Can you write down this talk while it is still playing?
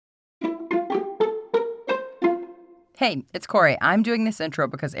Hey, it's Corey. I'm doing this intro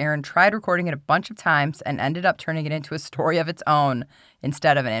because Aaron tried recording it a bunch of times and ended up turning it into a story of its own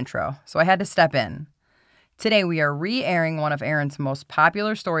instead of an intro, so I had to step in. Today, we are re-airing one of Aaron's most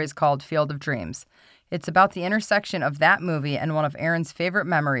popular stories called Field of Dreams. It's about the intersection of that movie and one of Aaron's favorite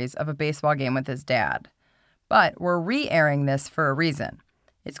memories of a baseball game with his dad. But we're re-airing this for a reason.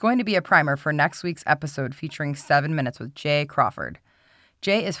 It's going to be a primer for next week's episode featuring 7 Minutes with Jay Crawford.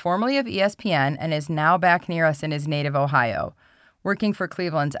 Jay is formerly of ESPN and is now back near us in his native Ohio, working for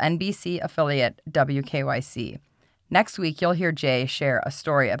Cleveland's NBC affiliate WKYC. Next week, you'll hear Jay share a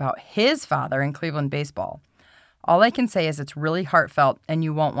story about his father in Cleveland baseball. All I can say is it's really heartfelt and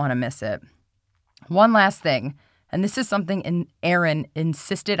you won't want to miss it. One last thing, and this is something Aaron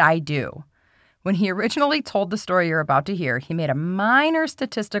insisted I do. When he originally told the story you're about to hear, he made a minor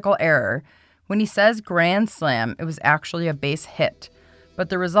statistical error. When he says grand slam, it was actually a base hit. But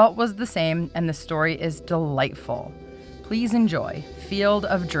the result was the same, and the story is delightful. Please enjoy Field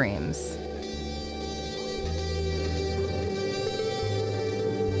of Dreams.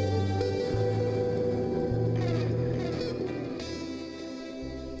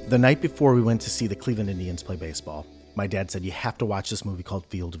 The night before we went to see the Cleveland Indians play baseball, my dad said, "You have to watch this movie called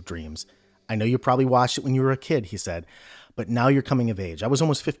Field of Dreams. I know you probably watched it when you were a kid," he said, "but now you're coming of age." I was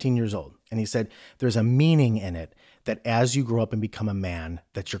almost 15 years old. And he said, "There's a meaning in it that as you grow up and become a man,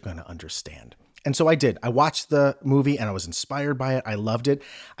 that you're going to understand." And so I did. I watched the movie and I was inspired by it. I loved it.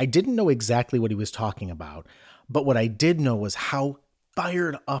 I didn't know exactly what he was talking about, but what I did know was how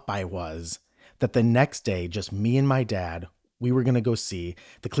fired up I was that the next day, just me and my dad, we were going to go see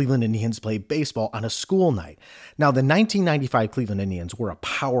the Cleveland Indians play baseball on a school night. Now, the 1995 Cleveland Indians were a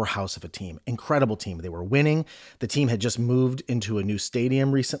powerhouse of a team, incredible team. They were winning. The team had just moved into a new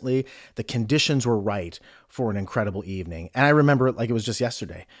stadium recently. The conditions were right for an incredible evening. And I remember it like it was just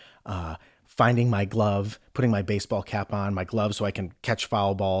yesterday, finding my glove, putting my baseball cap on, my glove so I can catch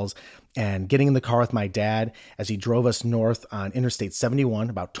foul balls, and getting in the car with my dad as he drove us north on Interstate 71,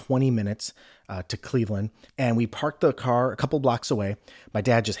 about 20 minutes to Cleveland. And we parked the car a couple blocks away. My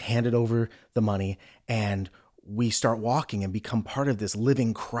dad just handed over the money and we start walking and become part of this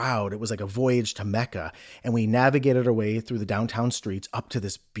living crowd. It was like a voyage to Mecca. And we navigated our way through the downtown streets up to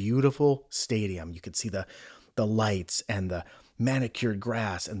this beautiful stadium. You could see the lights and the manicured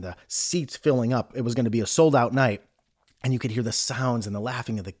grass and the seats filling up. It was going to be a sold out night. And you could hear the sounds and the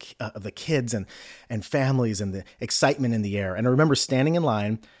laughing of the kids and families and the excitement in the air. And I remember standing in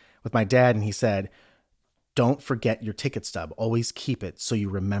line with my dad and he said, "Don't forget your ticket stub. Always keep it so you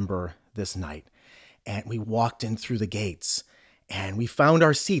remember this night." And we walked in through the gates and we found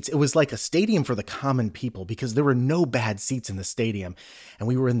our seats. It was like a stadium for the common people because there were no bad seats in the stadium. And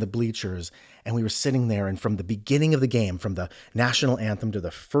we were in the bleachers and we were sitting there. And from the beginning of the game, from the national anthem to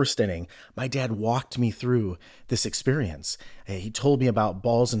the first inning, my dad walked me through this experience. He told me about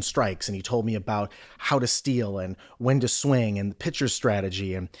balls and strikes, and he told me about how to steal and when to swing and the pitcher's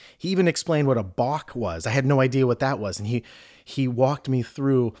strategy. And he even explained what a balk was. I had no idea what that was. And he walked me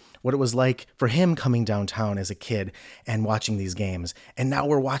through what it was like for him coming downtown as a kid and watching these games. And now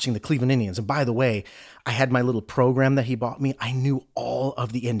we're watching the Cleveland Indians. And by the way, I had my little program that he bought me. I knew all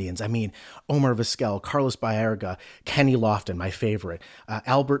of the Indians. I mean, Omar Vizquel, Carlos Baerga, Kenny Lofton, my favorite,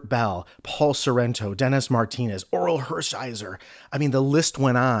 Albert Bell, Paul Sorrento, Dennis Martinez, Oral Hershiser. I mean, the list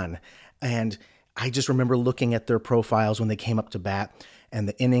went on. And I just remember looking at their profiles when they came up to bat and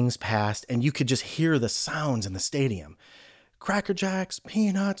the innings passed, and you could just hear the sounds in the stadium. Cracker Jacks,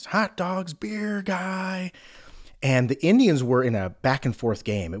 peanuts, hot dogs, beer guy. And the Indians were in a back and forth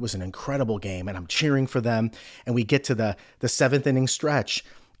game. It was an incredible game, and I'm cheering for them. And we get to the seventh inning stretch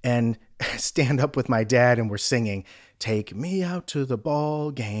and stand up with my dad, and we're singing, "Take me out to the ball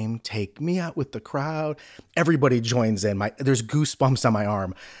game, take me out with the crowd." Everybody joins in. There's goosebumps on my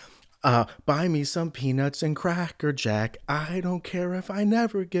arm. "Buy me some peanuts and Cracker Jack. I don't care if I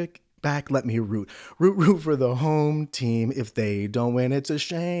never get back. Let me root for the home team. If they don't win, it's a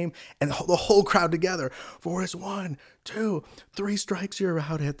shame." And the whole crowd together. "For it's 1, 2, 3 strikes, you're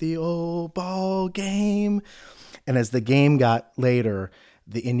out at the old ball game." And as the game got later,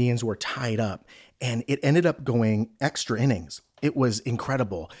 the Indians were tied up and it ended up going extra innings. It was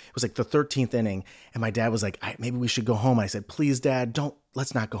incredible. It was like the 13th inning. And my dad was like, "Maybe we should go home." I said, "Please, Dad,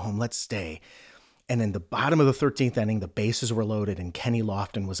 let's not go home. Let's stay." And in the bottom of the 13th inning, the bases were loaded and Kenny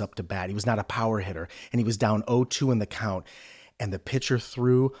Lofton was up to bat. He was not a power hitter and he was down 0-2 in the count. And the pitcher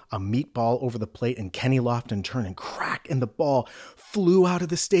threw a meatball over the plate and Kenny Lofton turned and crack, and the ball flew out of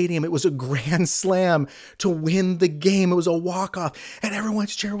the stadium. It was a grand slam to win the game. It was a walk-off. And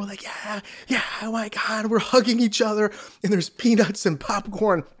everyone's cheering. We're like, yeah, oh my God. We're hugging each other and there's peanuts and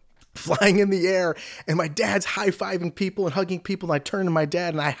popcorn. flying in the air, and my dad's high-fiving people and hugging people, and I turn to my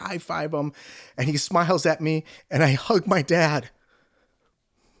dad and I high-five him, and he smiles at me, and I hug my dad.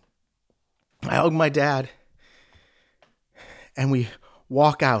 And we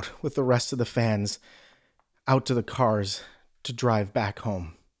walk out with the rest of the fans out to the cars to drive back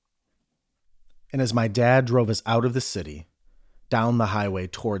home. And as my dad drove us out of the city, down the highway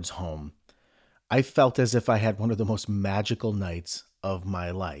towards home, I felt as if I had one of the most magical nights of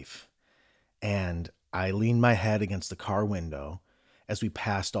my life. And I leaned my head against the car window as we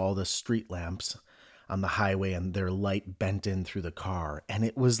passed all the street lamps on the highway, and their light bent in through the car. And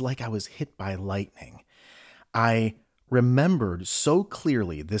it was like I was hit by lightning. I remembered so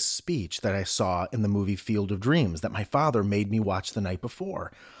clearly this speech that I saw in the movie Field of Dreams that my father made me watch the night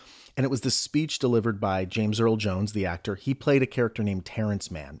before. And it was this speech delivered by James Earl Jones, the actor. He played a character named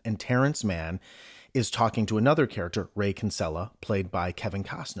Terrence Mann. And Terrence Mann is talking to another character, Ray Kinsella, played by Kevin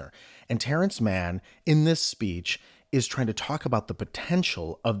Costner. And Terrence Mann, in this speech, is trying to talk about the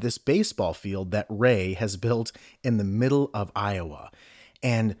potential of this baseball field that Ray has built in the middle of Iowa.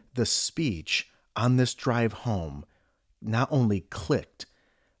 And the speech on this drive home not only clicked,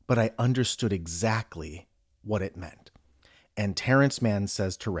 but I understood exactly what it meant. And Terrence Mann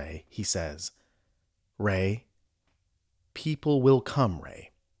says to Ray, he says, "Ray, people will come,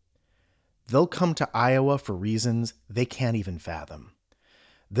 Ray. They'll come to Iowa for reasons they can't even fathom.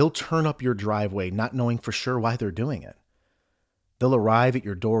 They'll turn up your driveway not knowing for sure why they're doing it. They'll arrive at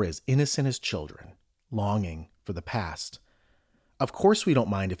your door as innocent as children, longing for the past. Of course we don't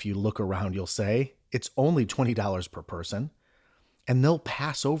mind if you look around, you'll say. It's only $20 per person." And they'll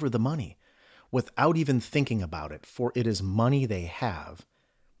pass over the money without even thinking about it, for it is money they have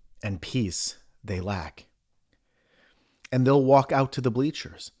and peace they lack. And they'll walk out to the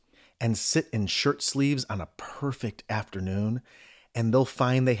bleachers and sit in shirt sleeves on a perfect afternoon, and they'll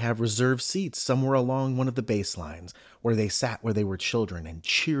find they have reserved seats somewhere along one of the baselines where they sat where they were children and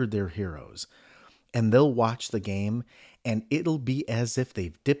cheered their heroes. And they'll watch the game, and it'll be as if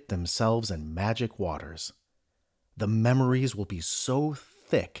they've dipped themselves in magic waters. The memories will be so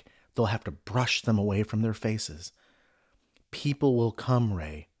thick they'll have to brush them away from their faces. People will come,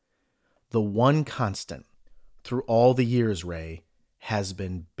 Ray. The one constant through all the years, Ray, has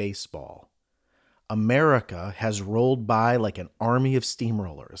been baseball. America has rolled by like an army of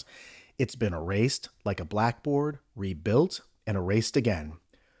steamrollers. It's been erased like a blackboard, rebuilt, and erased again.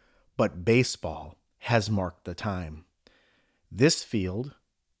 But baseball has marked the time. This field,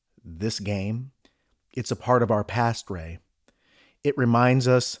 this game, it's a part of our past, Ray. It reminds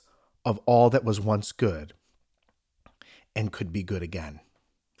us of all that was once good and could be good again.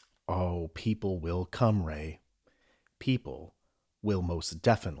 Oh, people will come, Ray. People will most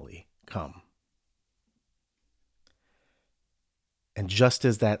definitely come. And just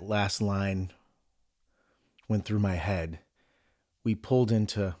as that last line went through my head, we pulled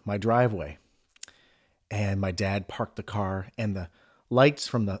into my driveway, and my dad parked the car, and the lights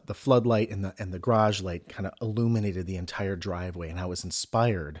from the floodlight and the garage light kind of illuminated the entire driveway, and I was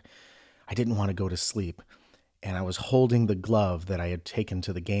inspired. I didn't want to go to sleep, and I was holding the glove that I had taken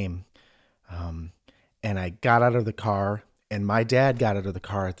to the game, and I got out of the car, and my dad got out of the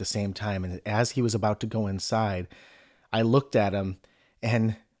car at the same time, and as he was about to go inside, I looked at him,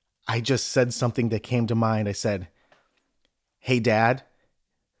 and I just said something that came to mind. I said, "Hey, Dad,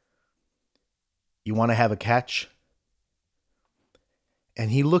 you want to have a catch?"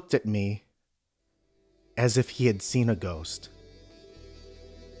 And he looked at me as if he had seen a ghost.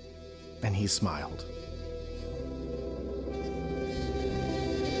 And he smiled.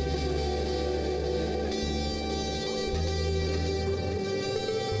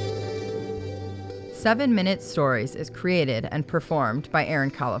 Seven Minute Stories is created and performed by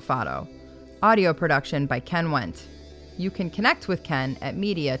Aaron Califato. Audio production by Ken Wendt. You can connect with Ken at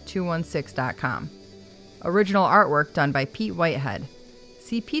media216.com. Original artwork done by Pete Whitehead.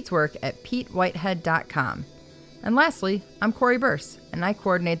 See Pete's work at petewhitehead.com. And lastly, I'm Corey Burse, and I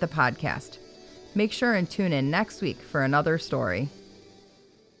coordinate the podcast. Make sure and tune in next week for another story.